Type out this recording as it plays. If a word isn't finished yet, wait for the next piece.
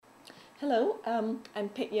Hello, I'm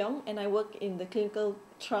Phaik Yeong and I work in the Clinical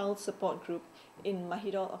Trial Support Group in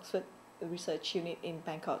Mahidol-Oxford Research Unit in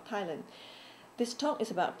Bangkok, Thailand. This talk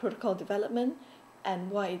is about protocol development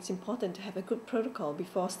and why it's important to have a good protocol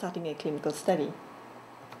before starting a clinical study.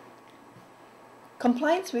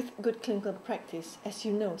 Compliance with good clinical practice, as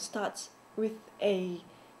you know, starts with a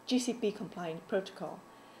GCP-compliant protocol.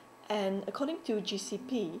 And according to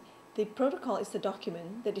GCP, the protocol is the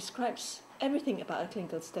document that describes everything about a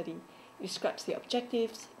clinical study. It describes the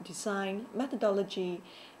objectives, design, methodology,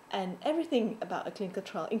 and everything about a clinical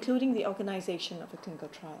trial, including the organization of a clinical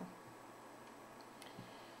trial.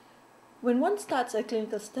 When one starts a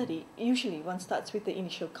clinical study, usually one starts with the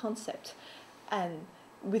initial concept, and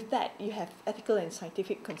with that you have ethical and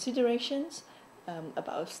scientific considerations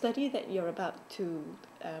about a study that you're about to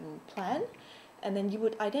plan, and then you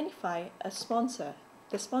would identify a sponsor,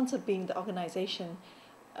 the sponsor being the organization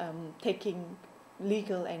taking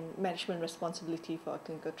legal and management responsibility for a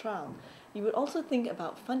clinical trial. You would also think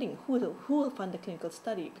about funding, who will fund the clinical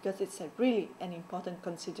study, because it's really an important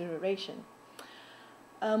consideration.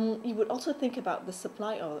 You would also think about the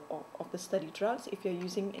supply of the study drugs if you're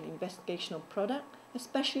using an investigational product,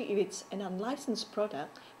 especially if it's an unlicensed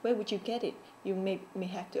product. Where would you get it? You may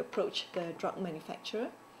have to approach the drug manufacturer.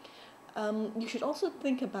 You should also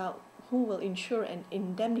think about who will insure and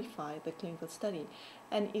indemnify the clinical study.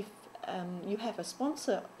 And if you have a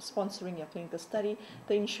sponsor sponsoring your clinical study,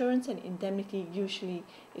 the insurance and indemnity usually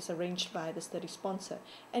is arranged by the study sponsor.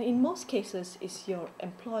 And in most cases, it's your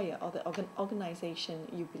employer or the organization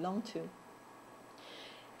you belong to.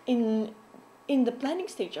 In the planning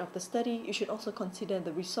stage of the study, you should also consider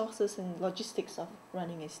the resources and logistics of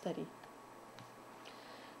running a study.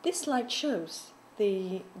 This slide shows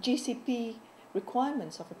the GCP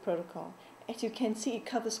requirements of a protocol. As you can see, it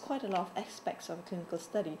covers quite a lot of aspects of a clinical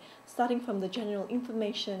study, starting from the general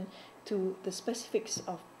information to the specifics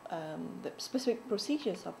of the specific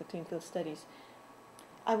procedures of the clinical studies.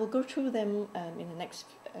 I will go through them in the next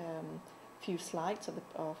few slides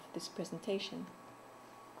of this presentation.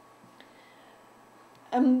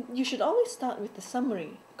 You should always start with the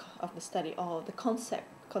summary of the study, or the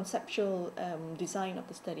conceptual design of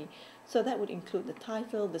the study. So that would include the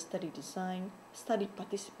title, the study design, study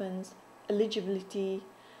participants, eligibility,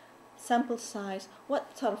 sample size,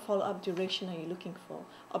 what sort of follow-up duration are you looking for,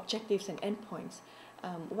 objectives and endpoints,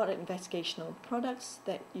 what are investigational products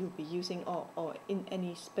that you'll be using, or in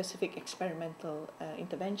any specific experimental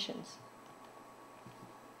interventions.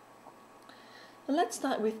 Now let's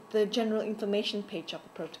start with the general information page of the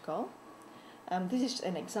protocol. This is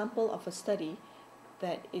an example of a study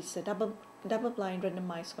that is a double-blind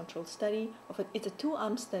randomized controlled study. It's a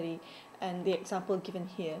two-arm study, and the example given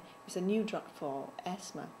here is a new drug for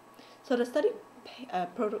asthma. So the study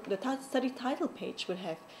study title page would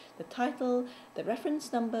have the title, the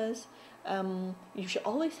reference numbers. You should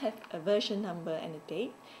always have a version number and a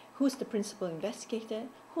date. Who's the principal investigator?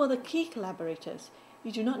 Who are the key collaborators?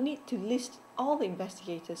 You do not need to list all the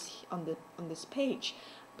investigators on this page,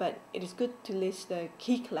 but it is good to list the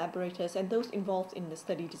key collaborators and those involved in the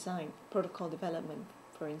study design, protocol development,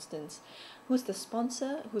 for instance. Who's the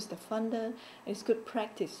sponsor, who's the funder, and it's good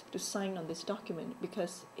practice to sign on this document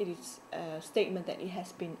because it is a statement that it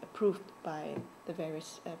has been approved by the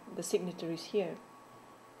various the signatories here.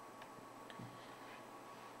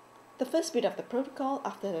 The first bit of the protocol,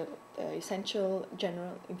 after the essential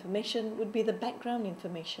general information, would be the background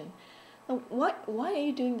information. Now, why are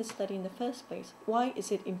you doing the study in the first place? Why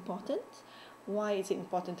is it important? Why is it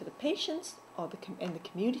important to the patients or and the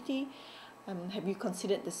community? Have you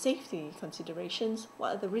considered the safety considerations?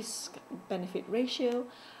 What are the risk-benefit ratio?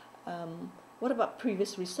 What about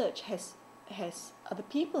previous research? Has other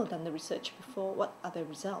people done the research before? What are the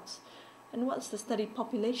results? And what's the study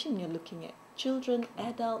population you're looking at? Children,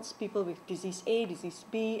 adults, people with disease A, disease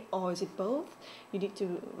B, or is it both? You need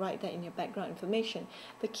to write that in your background information.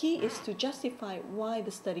 The key is to justify why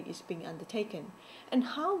the study is being undertaken, and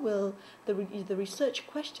how will the research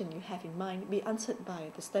question you have in mind be answered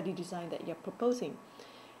by the study design that you're proposing.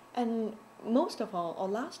 And most of all, or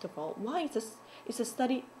last of all, why is a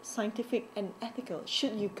study scientific and ethical?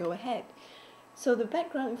 Should you go ahead? So the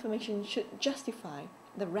background information should justify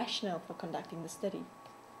the rationale for conducting the study.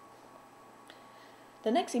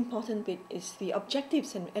 The next important bit is the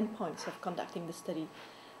objectives and endpoints of conducting the study.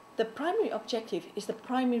 The primary objective is the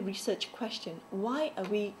primary research question. Why are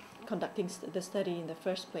we conducting the study in the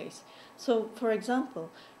first place? So, for example,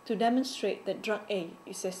 to demonstrate that drug A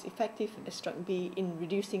is as effective as drug B in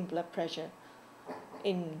reducing blood pressure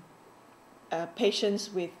in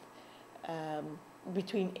patients with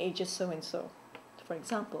between ages so and so, for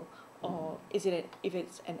example. or if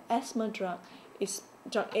it's an asthma drug, is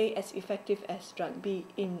drug A as effective as drug B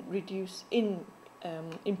in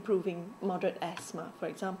improving moderate asthma, for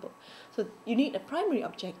example. So you need a primary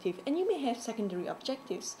objective, and you may have secondary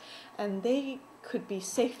objectives, and they could be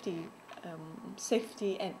safety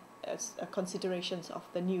and considerations of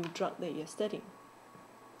the new drug that you're studying.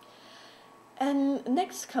 And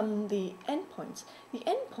next come the endpoints. The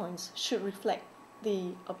endpoints should reflect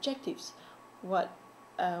the objectives.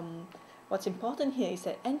 What's important here is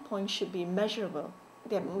that endpoints should be measurable.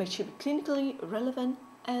 They should be clinically relevant,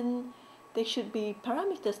 and they should be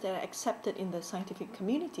parameters that are accepted in the scientific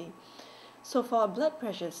community. So for a blood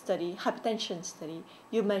pressure study, hypertension study,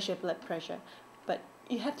 you measure blood pressure, but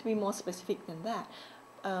you have to be more specific than that.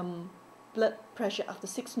 Blood pressure after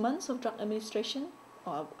 6 months of drug administration,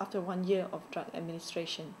 or after 1 year of drug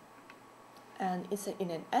administration. And in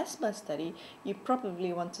an asthma study, you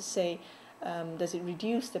probably want to say, does it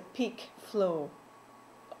reduce the peak flow,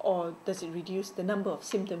 or does it reduce the number of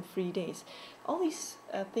symptom-free days? All these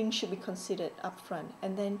things should be considered upfront,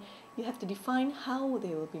 and then you have to define how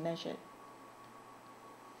they will be measured.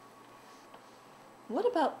 What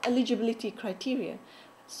about eligibility criteria?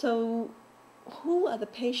 So who are the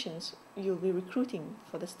patients you'll be recruiting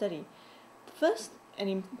for the study? The first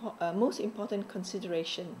and most important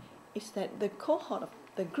consideration is that the cohort of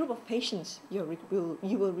the group of patients you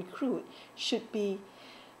will recruit should be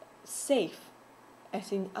safe,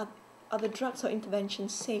 as in are the drugs or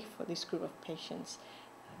interventions safe for this group of patients?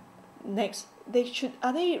 Next, is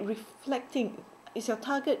your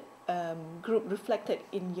target group reflected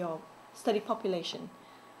in your study population?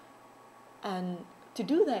 And to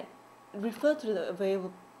do that, refer to the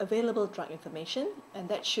available drug information, and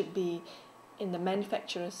that should be in the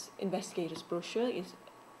manufacturer's investigator's brochure,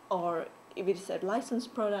 or if it is a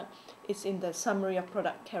licensed product, it's in the summary of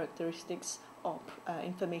product characteristics or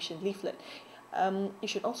information leaflet. You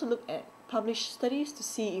should also look at published studies to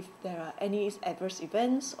see if there are any adverse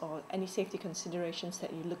events or any safety considerations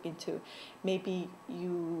that you look into. Maybe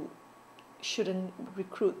you shouldn't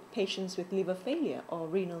recruit patients with liver failure or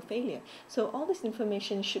renal failure. So all this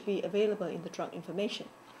information should be available in the drug information.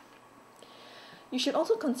 You should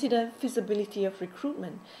also consider feasibility of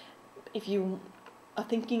recruitment. If you are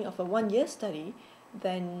thinking of a 1-year study,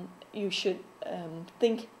 then you should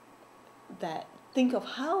think of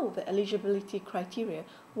how the eligibility criteria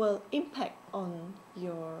will impact on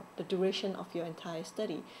the duration of your entire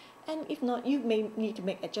study. And if not, you may need to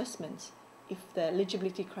make adjustments. If the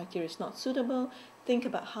eligibility criteria is not suitable, think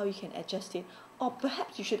about how you can adjust it, or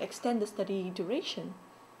perhaps you should extend the study duration.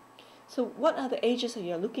 So what are the ages that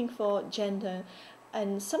you're looking for, gender,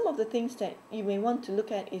 and some of the things that you may want to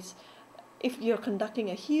look at is, if you're conducting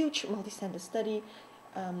a huge multi-center study,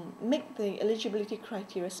 make the eligibility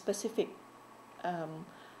criteria specific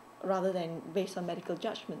rather than based on medical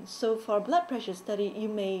judgment. So for a blood pressure study, you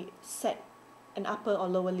may set an upper or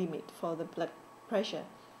lower limit for the blood pressure.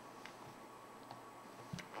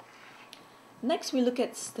 Next, we look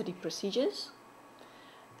at study procedures,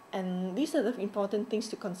 and these are the important things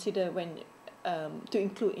to consider when to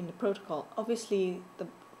include in the protocol. Obviously,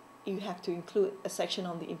 you have to include a section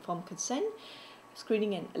on the informed consent,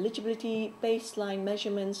 screening and eligibility, baseline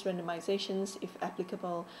measurements, randomizations if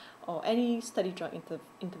applicable, or any study drug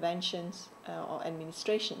interventions or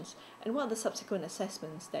administrations, and what are the subsequent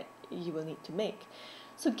assessments that you will need to make.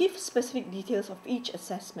 So give specific details of each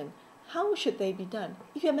assessment. How should they be done?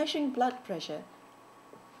 If you're measuring blood pressure,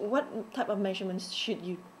 what type of measurements should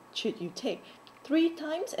you take? 3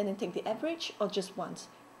 times and then take the average, or just once?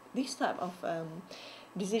 This type of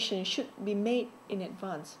decision should be made in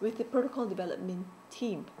advance with the protocol development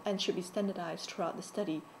team, and should be standardized throughout the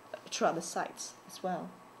study, throughout the sites as well.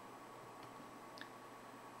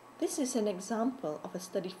 This is an example of a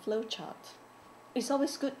study flowchart. It's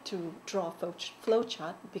always good to draw a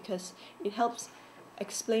flowchart because it helps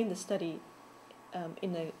explain the study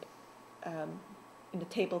in the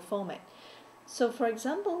table format. So for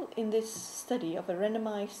example, in this study of a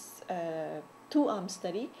randomized 2-arm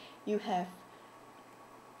study, you have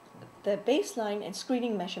the baseline and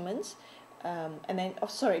screening measurements, and then,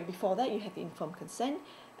 before that you have the informed consent,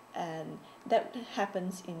 and that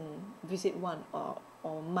happens in visit 1 or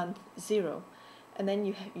month 0. And then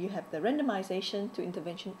you have the randomization to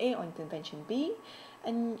intervention A or intervention B,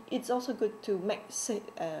 and it's also good to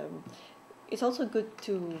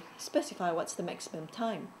specify what's the maximum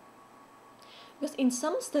time. Because in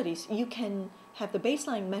some studies, you can have the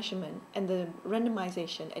baseline measurement and the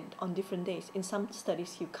randomization on different days. In some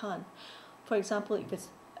studies, you can't. For example, if it's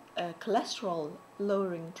a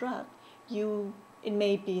cholesterol-lowering drug, it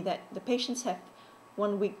may be that the patients have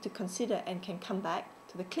 1 week to consider and can come back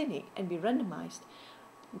to the clinic and be randomized,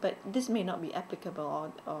 but this may not be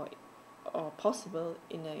applicable or possible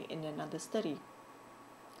in another study.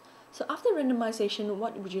 So after randomization,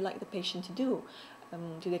 what would you like the patient to do?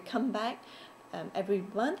 Do they come back every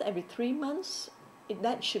month, every 3 months?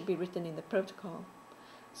 That should be written in the protocol.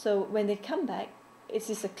 So when they come back, is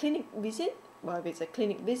this a clinic visit? Well, if it's a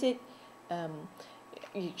clinic visit,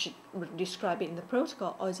 you should describe it in the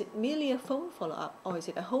protocol, or is it merely a phone follow-up, or is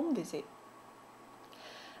it a home visit?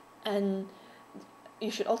 And you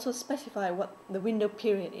should also specify what the window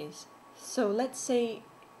period is. So let's say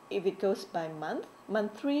if it goes by month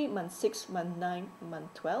 3, month 6, month 9,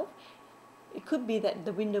 month 12, it could be that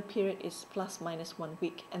the window period is plus minus 1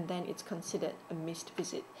 week, and then it's considered a missed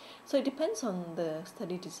visit. So it depends on the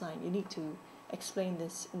study design. You need to explain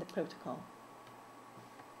this in the protocol.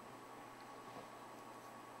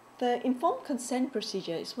 The informed consent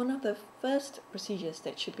procedure is one of the first procedures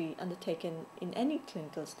that should be undertaken in any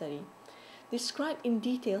clinical study. Describe in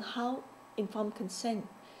detail how informed consent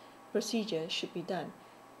procedure should be done,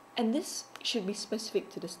 and this should be specific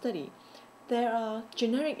to the study. There are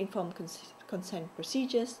generic informed consent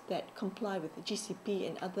procedures that comply with the GCP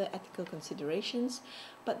and other ethical considerations,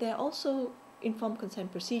 but there are also informed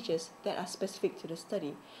consent procedures that are specific to the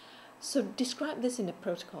study. So describe this in the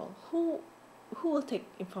protocol. Who will take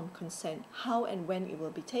informed consent, how and when it will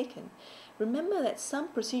be taken. Remember that some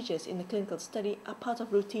procedures in the clinical study are part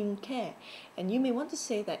of routine care, and you may want to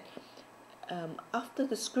say that after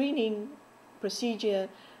the screening procedure,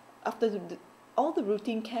 after all the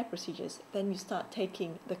routine care procedures, then you start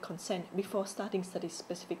taking the consent before starting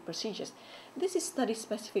study-specific procedures. This is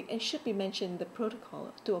study-specific and should be mentioned in the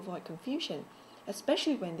protocol to avoid confusion,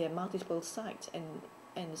 especially when there are multiple sites and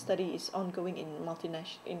the study is ongoing in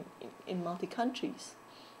multi-countries.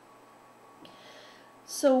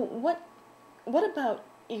 So what about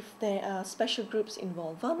if there are special groups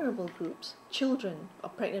involved, vulnerable groups, children or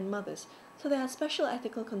pregnant mothers? So there are special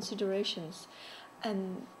ethical considerations,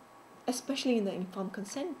 and especially in the informed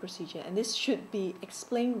consent procedure, and this should be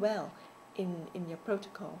explained well in your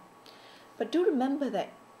protocol. But do remember that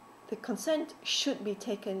the consent should be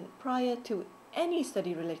taken prior to any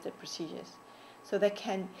study-related procedures. So they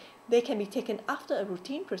can be taken after a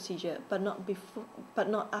routine procedure, but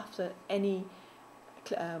not after any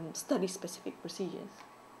study-specific procedures.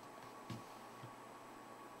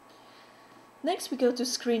 Next, we go to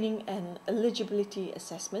screening and eligibility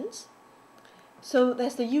assessments. So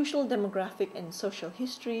there's the usual demographic and social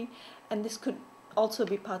history, and this could also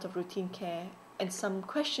be part of routine care, and some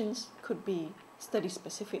questions could be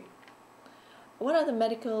study-specific. What are the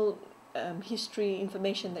medical history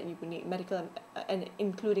information that you would need, medical and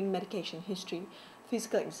including medication history,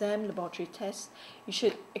 physical exam, laboratory tests? You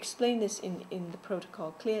should explain this in the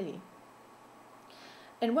protocol clearly.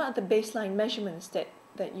 And what are the baseline measurements that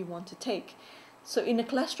you want to take? So in a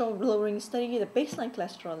cholesterol lowering study, the baseline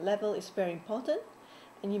cholesterol level is very important,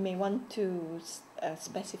 and you may want to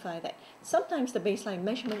specify that sometimes the baseline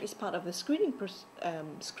measurement is part of the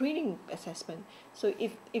screening assessment. So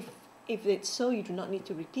if it's so, you do not need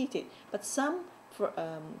to repeat it. But some,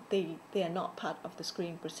 they are not part of the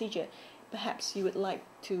screening procedure. Perhaps you would like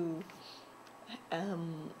to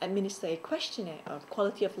administer a questionnaire or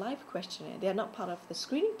quality of life questionnaire. They are not part of the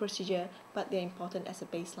screening procedure, but they are important as a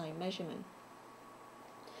baseline measurement.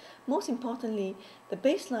 Most importantly, the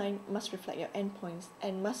baseline must reflect your endpoints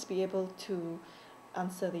and must be able to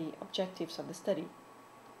answer the objectives of the study.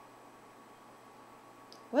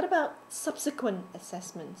 What about subsequent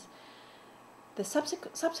assessments? The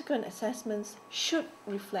subsequent assessments should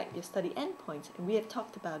reflect your study endpoints, and we have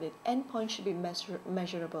talked about it. Endpoints should be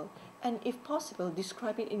measurable, and if possible,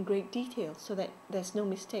 describe it in great detail so that there's no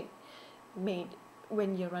mistake made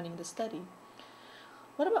when you're running the study.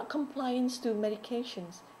 What about compliance to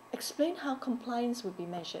medications? Explain how compliance would be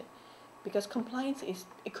measured, because compliance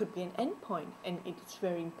it could be an endpoint, and it's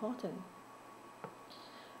very important.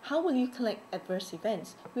 How will you collect adverse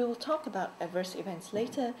events? We will talk about adverse events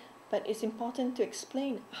later, but it's important to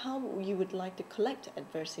explain how you would like to collect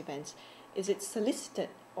adverse events. Is it solicited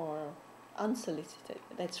or unsolicited?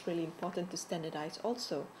 That's really important to standardize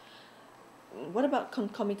also. What about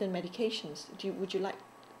concomitant medications?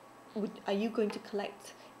 Are you going to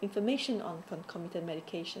collect information on concomitant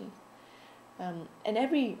medications? And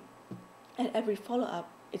every follow-up,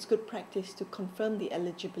 it's good practice to confirm the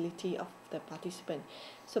eligibility of the participant.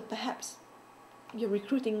 So perhaps you're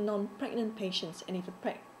recruiting non-pregnant patients, and if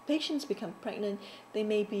patients become pregnant, they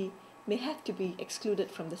may have to be excluded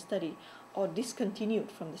from the study or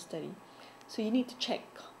discontinued from the study. So you need to check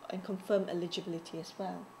and confirm eligibility as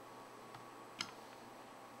well.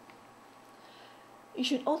 You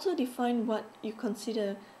should also define what you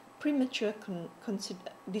consider premature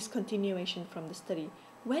discontinuation from the study.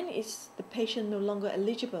 When is the patient no longer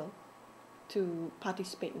eligible to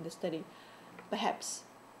participate in the study? Perhaps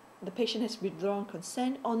the patient has withdrawn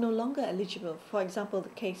consent or no longer eligible. For example, the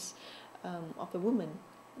case of a woman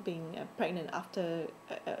being pregnant after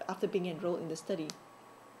being enrolled in the study.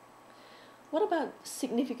 What about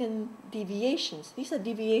significant deviations? These are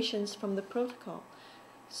deviations from the protocol.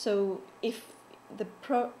 So if the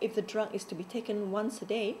drug is to be taken once a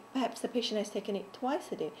day, perhaps the patient has taken it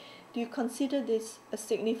twice a day. Do you consider this a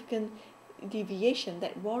significant deviation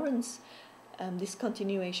that warrants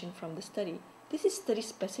discontinuation from the study? This is study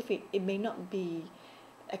specific. It may not be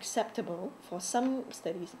acceptable for some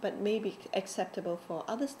studies, but may be acceptable for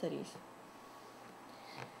other studies.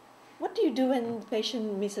 What do you do when the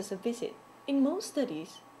patient misses a visit? In most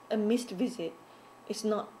studies, a missed visit is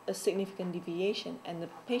not a significant deviation and the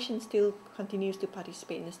patient still continues to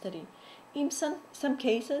participate in the study. In some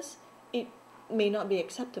cases, it may not be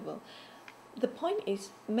acceptable. The point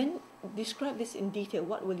is, describe this in detail.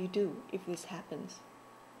 What will you do if this happens?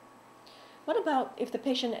 What about if the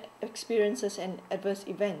patient experiences an adverse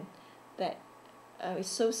event that is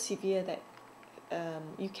so severe that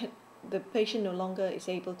the patient no longer is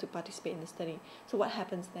able to participate in the study? So what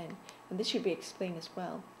happens then? And this should be explained as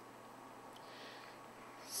well.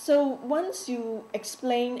 So once you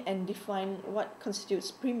explain and define what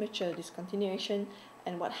constitutes premature discontinuation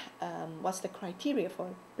and what's the criteria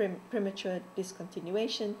for premature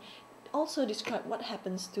discontinuation, also describe what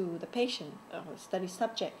happens to the patient or study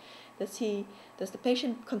subject. Does the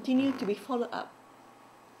patient continue to be followed up,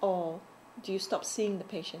 or do you stop seeing the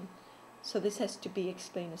patient? So this has to be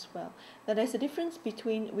explained as well. Now there's a difference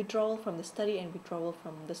between withdrawal from the study and withdrawal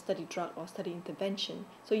from the study drug or study intervention.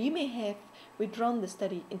 So you may have withdrawn the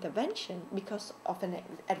study intervention because of an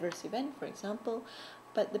adverse event, for example,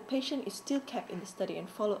 but the patient is still kept in the study and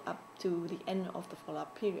followed up to the end of the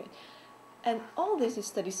follow-up period. And all this is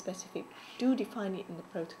study specific. Do define it in the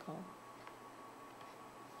protocol.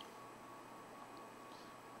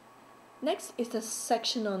 Next is the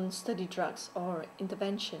section on study drugs or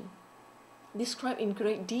intervention. Describe in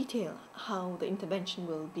great detail how the intervention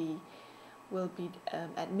will be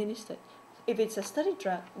administered. If it's a study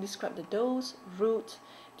drug, describe the dose, route.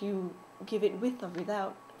 Do you give it with or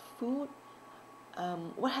without food?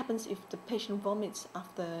 What happens if the patient vomits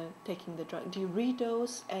after taking the drug? Do you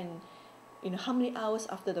redose, and how many hours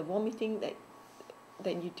after the vomiting that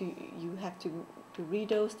you have to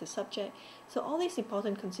redose the subject? So all these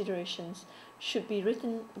important considerations should be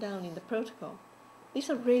written down in the protocol. These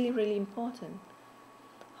are really, really important.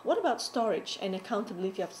 What about storage and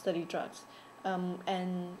accountability of study drugs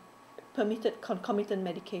and permitted concomitant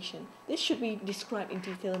medication? This should be described in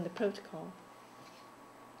detail in the protocol.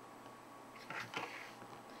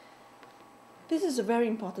 This is a very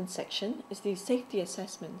important section, is the safety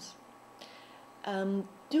assessments.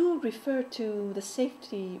 Do refer to the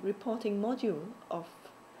safety reporting module of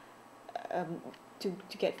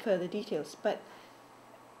to get further details. But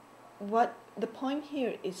what the point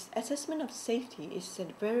here is, assessment of safety is a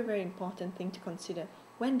very, very important thing to consider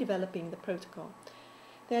when developing the protocol.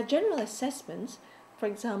 There are general assessments, for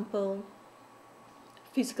example,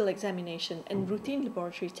 physical examination and routine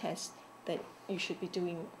laboratory tests that you should be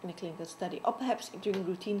doing in a clinical study, or perhaps doing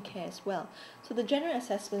routine care as well. So the general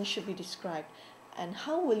assessments should be described, and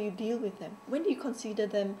how will you deal with them? When do you consider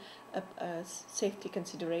them a safety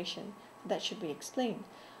consideration? That should be explained.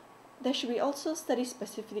 There should be also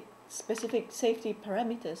study-specific safety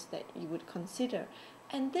parameters that you would consider,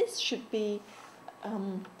 and this should be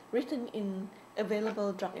written in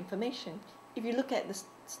available drug information. If you look at the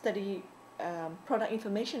study product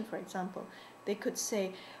information, for example, they could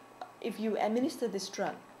say, if you administer this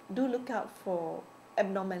drug, do look out for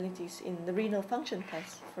abnormalities in the renal function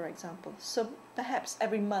test, for example. So perhaps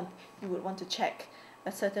every month you would want to check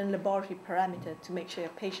a certain laboratory parameter to make sure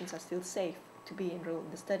your patients are still safe to be enrolled in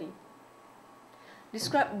the study.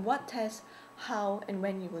 Describe what test, how, and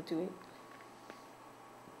when you will do it.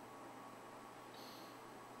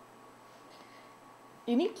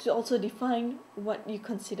 You need to also define what you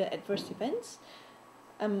consider adverse events,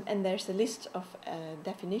 and there's a list of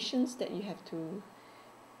definitions that you have to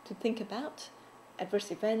think about.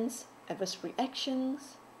 Adverse events, adverse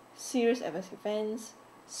reactions, serious adverse events,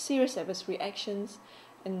 serious adverse reactions,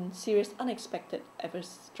 and serious unexpected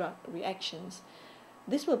adverse drug reactions.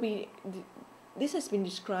 This has been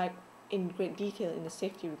described in great detail in the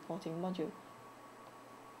safety reporting module.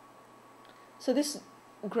 So this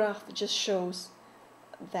graph just shows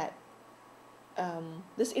that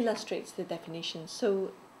this illustrates the definition.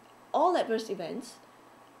 So all adverse events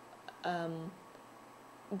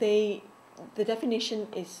the definition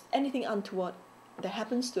is anything untoward that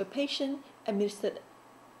happens to a patient administered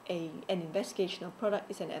an investigational product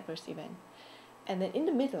is an adverse event. And then in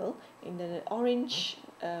the middle, in the orange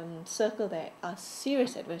circle, there are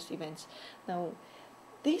serious adverse events. Now,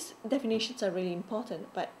 these definitions are really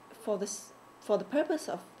important, but for the purpose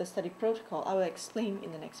of the study protocol, I will explain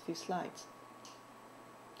in the next few slides.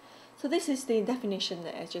 So this is the definition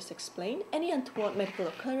that I just explained. Any untoward medical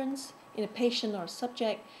occurrence in a patient or a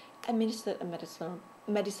subject administered a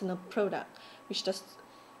medicinal product, which does,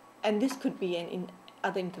 and this could be in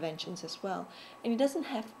other interventions as well, and it doesn't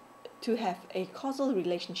have to have a causal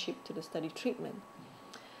relationship to the study treatment.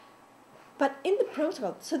 But in the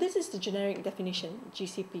protocol, so this is the generic definition,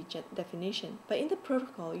 GCP definition, but in the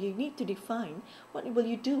protocol, you need to define what will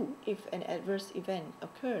you do if an adverse event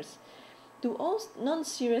occurs. Do all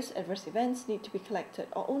non-serious adverse events need to be collected,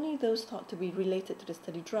 or only those thought to be related to the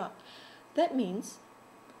study drug? That means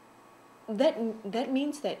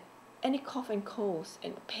that any cough and colds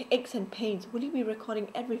and aches and pains, will you be recording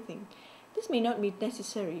everything? This may not be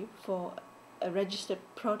necessary for a registered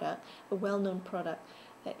product, a well-known product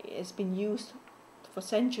that has been used for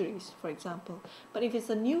centuries, for example. But if it's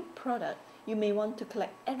a new product, you may want to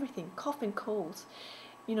collect everything, cough and colds.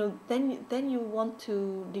 Then you want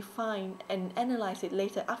to define and analyze it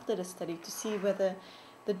later after the study to see whether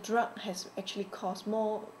the drug has actually caused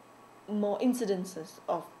more incidences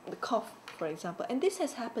of the cough, for example. And this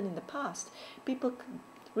has happened in the past. People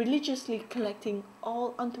religiously collecting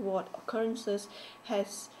all untoward occurrences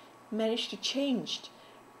has managed to change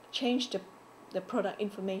the product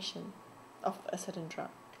information of a certain drug.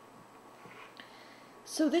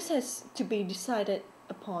 So this has to be decided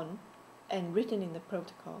upon and written in the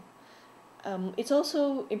protocol. It's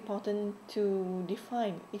also important to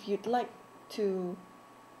define if you'd like the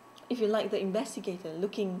investigator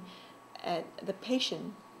looking at the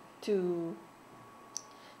patient to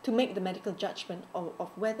make the medical judgment of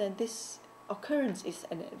whether this occurrence is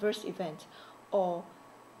an adverse event, or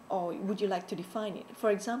would you like to define it? For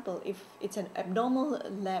example, if it's an abnormal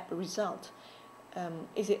lab result,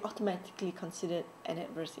 is it automatically considered an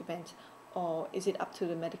adverse event, or is it up to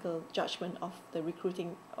the medical judgment of the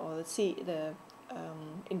recruiting or the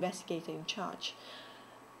investigator in charge?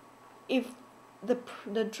 If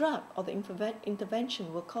the drug or the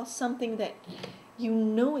intervention will cause something that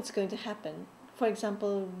it's going to happen, for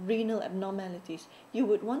example, renal abnormalities, you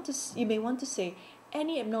may want to say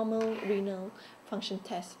any abnormal renal function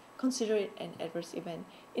test, consider it an adverse event.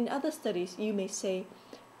 In other studies, you may say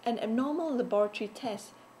an abnormal laboratory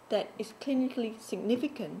test that is clinically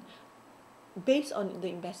significant based on the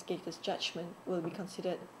investigator's judgment will be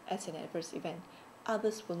considered as an adverse event.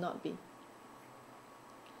 Others will not be.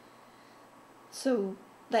 So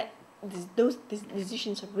these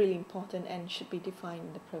decisions are really important and should be defined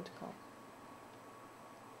in the protocol.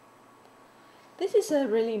 This is a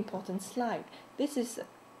really important slide. These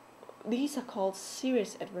are called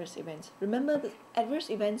serious adverse events. Remember that adverse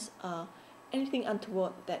events are anything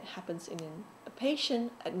untoward that happens in a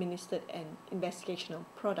patient administered an investigational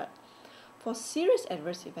product. For serious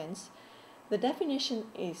adverse events, the definition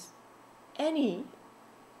is any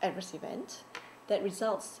adverse event that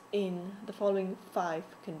results in the following 5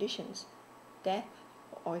 conditions: death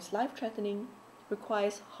or is life-threatening,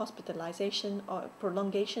 requires hospitalization or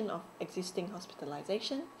prolongation of existing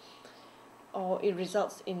hospitalization, or it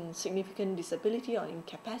results in significant disability or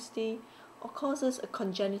incapacity, or causes a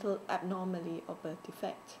congenital abnormality or birth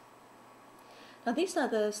defect. Now, these are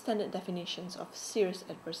the standard definitions of serious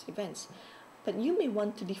adverse events, but you may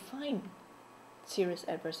want to define serious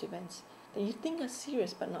adverse events that you think are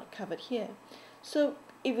serious but not covered here. So,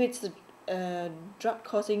 if it's a drug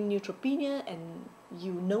causing neutropenia and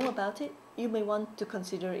you know about it, you may want to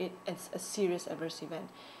consider it as a serious adverse event,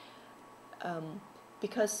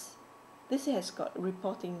 because this has got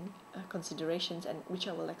reporting considerations, and which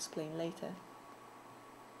I will explain later.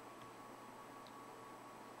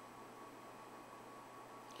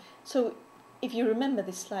 So, if you remember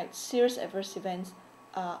this slide, serious adverse events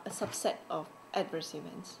are a subset of adverse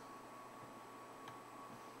events.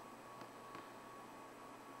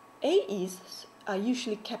 AEs are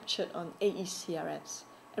usually captured on AECRFs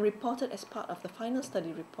and reported as part of the final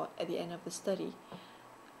study report at the end of the study.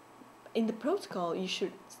 In the protocol, you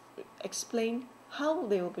should explain how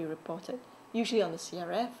they will be reported, usually on the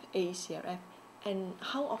CRF, AECRF, and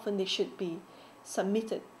how often they should be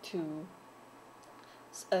submitted to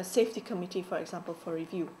a safety committee, for example, for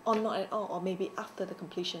review, or not at all, or maybe after the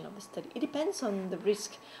completion of the study. It depends on the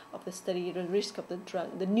risk of the study, the risk of the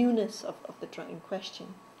drug, the newness of the drug in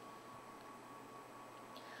question.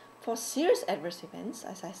 For serious adverse events,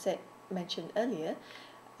 as I mentioned earlier,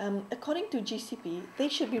 According to GCP, they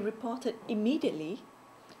should be reported immediately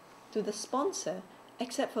to the sponsor,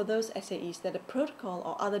 except for those SAEs that the protocol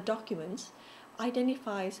or other documents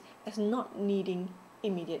identifies as not needing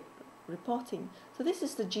immediate reporting. So this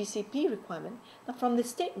is the GCP requirement. Now from this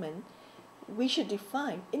statement, we should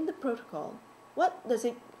define in the protocol what does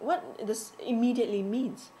immediately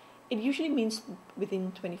means. It usually means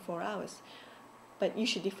within 24 hours, but you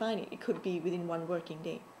should define it. It could be within 1 working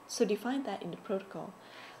day. So define that in the protocol.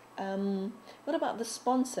 What about the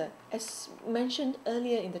sponsor? As mentioned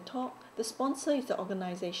earlier in the talk, the sponsor is the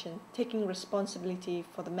organization taking responsibility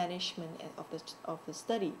for the management of the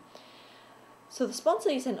study. So the sponsor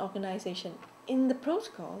is an organization. In the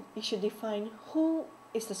protocol, you should define who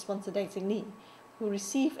is the sponsor designee, who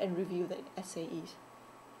receive and review the SAEs.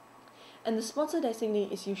 And the sponsor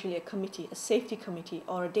designee is usually a committee, a safety committee,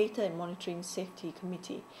 or a data and monitoring safety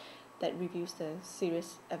committee that reviews the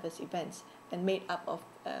serious adverse events and made up of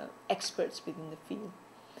experts within the field.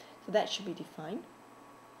 So that should be defined.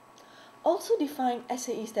 Also define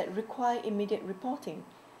SAEs that require immediate reporting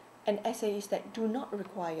and SAEs that do not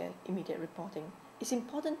require immediate reporting. It's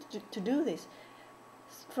important to do this.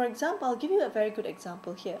 For example, I'll give you a very good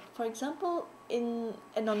example here. For example, in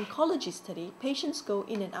an oncology study, patients go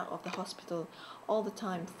in and out of the hospital all the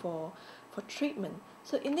time for treatment.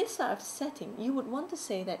 So in this sort of setting, you would want to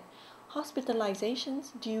say that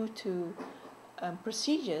hospitalizations due to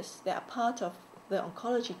procedures that are part of the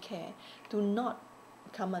oncology care do not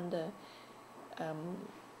come under,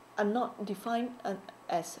 are not defined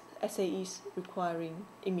as SAEs requiring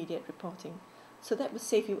immediate reporting. So that would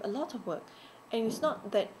save you a lot of work. And it's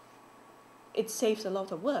not that it saves a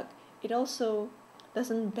lot of work, it also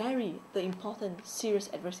doesn't bury the important serious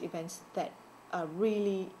adverse events that are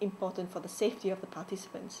really important for the safety of the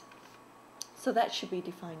participants. So that should be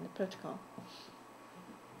defined in the protocol.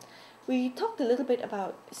 We talked a little bit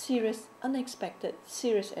about unexpected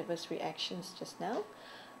serious adverse reactions just now.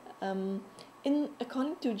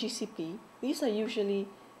 According to GCP, these are usually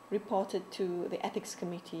reported to the ethics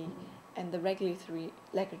committee and the regulatory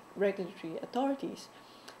authorities.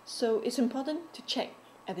 So it's important to check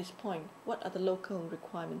at this point what are the local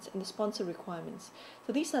requirements and the sponsor requirements.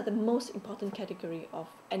 So these are the most important category of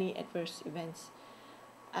any adverse events,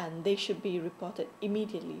 and they should be reported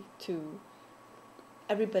immediately to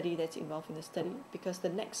everybody that's involved in the study, because the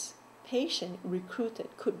next patient recruited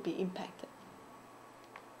could be impacted.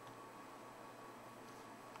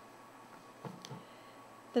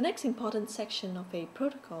 The next important section of a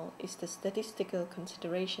protocol is the statistical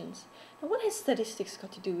considerations. Now, what has statistics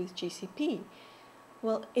got to do with GCP?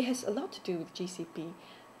 Well, it has a lot to do with GCP.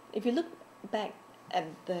 If you look back at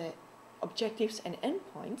the objectives and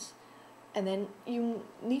endpoints, and then you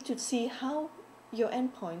need to see how your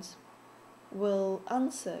endpoints will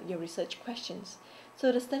answer your research questions. So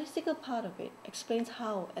the statistical part of it explains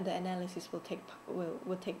how the analysis will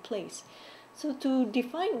take place. So to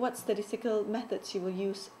define what statistical methods you will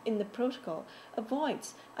use in the protocol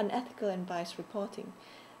avoids unethical and biased reporting.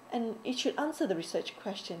 And it should answer the research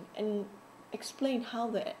question and explain how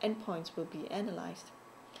the endpoints will be analyzed.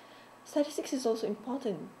 Statistics is also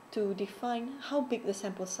important to define how big the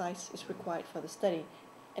sample size is required for the study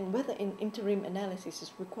and whether an interim analysis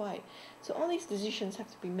is required. So all these decisions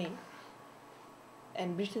have to be made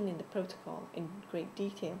and written in the protocol in great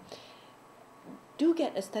detail. Do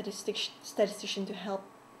get a statistician to help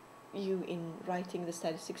you in writing the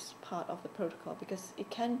statistics part of the protocol, because it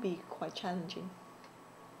can be quite challenging.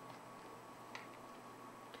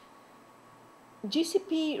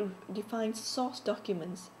 GCP defines source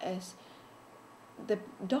documents as the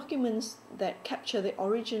documents that capture the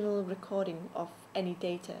original recording of any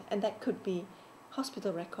data, and that could be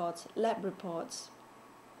hospital records, lab reports,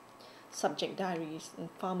 subject diaries, and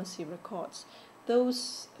pharmacy records.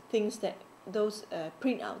 Those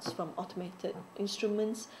printouts from automated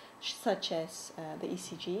instruments such as the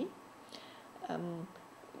ECG,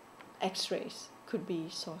 X-rays could be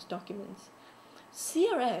source documents.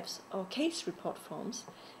 CRFs, or case report forms,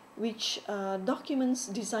 which are documents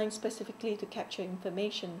designed specifically to capture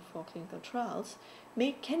information for clinical trials,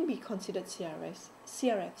 can be considered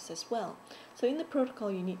CRFs as well. So in the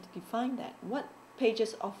protocol you need to define that. What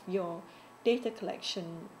pages of your data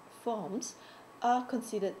collection forms are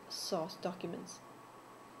considered source documents.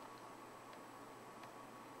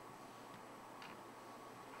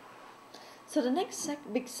 So the next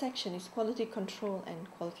big section is quality control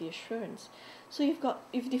and quality assurance. So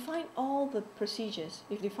you've defined all the procedures,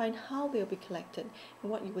 you've defined how they'll be collected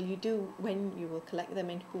and what will you do when you will collect them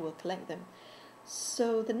and who will collect them.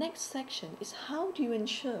 So the next section is how do you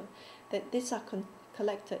ensure that these are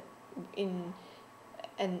collected in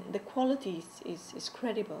and the quality is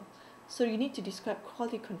credible. So you need to describe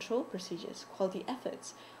quality control procedures, quality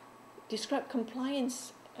efforts, describe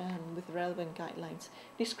compliance with relevant guidelines,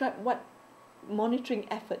 describe what monitoring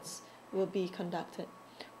efforts will be conducted,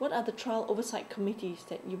 what are the trial oversight committees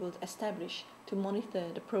that you will establish to monitor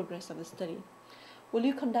the progress of the study. Will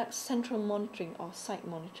you conduct central monitoring or site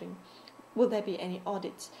monitoring? Will there be any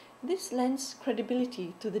audits? This lends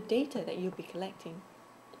credibility to the data that you'll be collecting.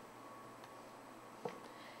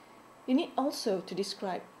 You need also to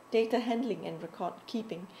describe data handling and record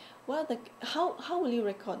keeping. How will you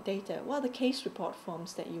record data? What are the case report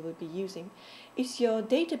forms that you will be using? Is your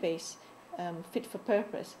database fit for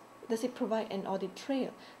purpose? Does it provide an audit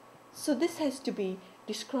trail? So this has to be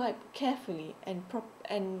described carefully and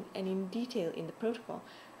in detail in the protocol.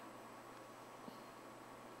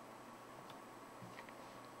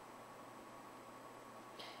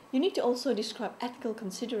 You need to also describe ethical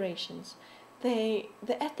considerations, the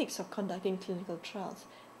ethics of conducting clinical trials.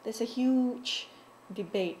 There's a huge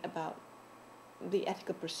debate about the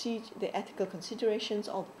ethical considerations,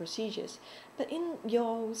 all the procedures. But in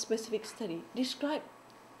your specific study, describe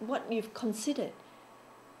what you've considered.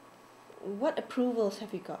 What approvals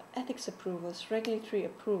have you got? Ethics approvals, regulatory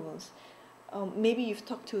approvals. Maybe you've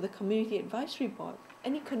talked to the community advisory board.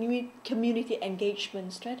 Any community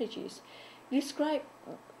engagement strategies. Describe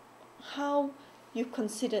how you've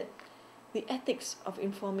considered the ethics of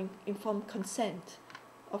obtaining informed consent,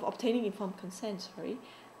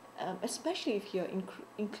 especially if you're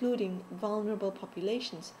including vulnerable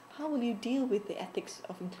populations. How will you deal with the ethics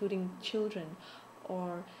of including children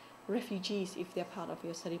or refugees if they're part of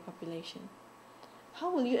your study population? How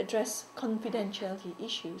will you address confidentiality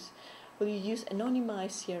issues? Will you use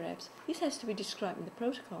anonymized CRFs? This has to be described in the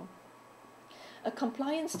protocol. A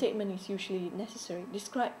compliance statement is usually necessary.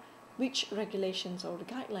 Describe which regulations or the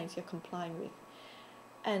guidelines you're complying with,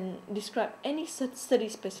 and describe any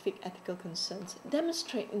study-specific ethical concerns.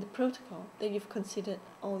 Demonstrate in the protocol that you've considered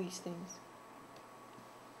all these things.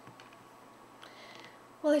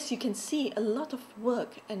 Well, as you can see, a lot of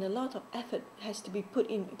work and a lot of effort has to be put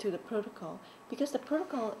into the protocol, because the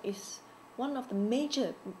protocol is one of the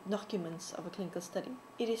major documents of a clinical study.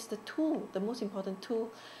 It is the tool, the most important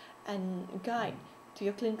tool and guide to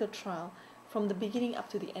your clinical trial from the beginning up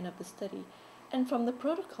to the end of the study. And from the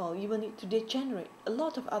protocol, you will need to generate a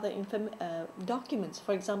lot of other documents.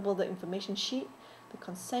 For example, the information sheet, the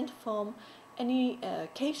consent form, any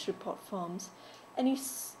case report forms, any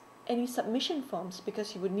submission forms,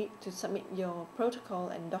 because you would need to submit your protocol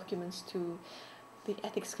and documents to the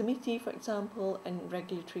ethics committee, for example, and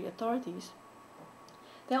regulatory authorities.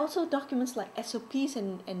 There are also documents like SOPs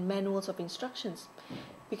and manuals of instructions,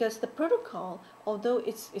 because the protocol, although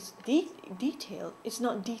it's detailed, it's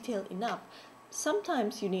not detailed enough.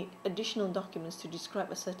 Sometimes you need additional documents to describe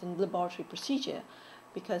a certain laboratory procedure,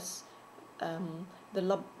 because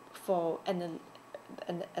for an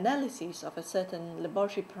analysis of a certain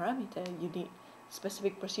laboratory parameter, you need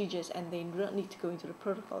specific procedures, and they do not need to go into the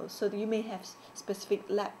protocol. So you may have specific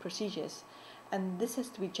lab procedures, and this has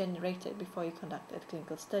to be generated before you conduct a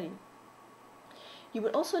clinical study. You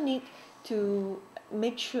would also need to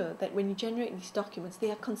make sure that when you generate these documents, they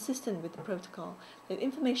are consistent with the protocol. The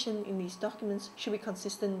information in these documents should be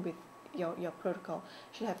consistent with your protocol.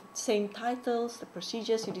 Should have the same titles, the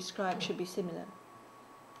procedures you describe should be similar.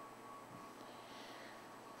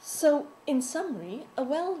 So, in summary, a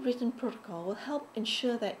well-written protocol will help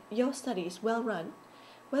ensure that your study is well-run,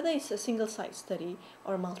 whether it's a single-site study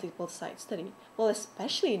or a multiple-site study. Well,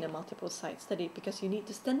 especially in a multiple-site study, because you need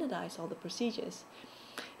to standardize all the procedures.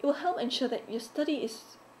 It will help ensure that your study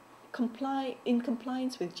is in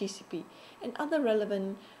compliance with GCP and other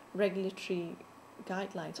relevant regulatory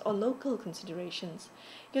guidelines or local considerations.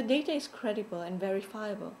 Your data is credible and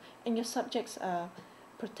verifiable, and your subjects are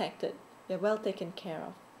protected. They're well taken care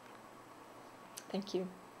of. Thank you.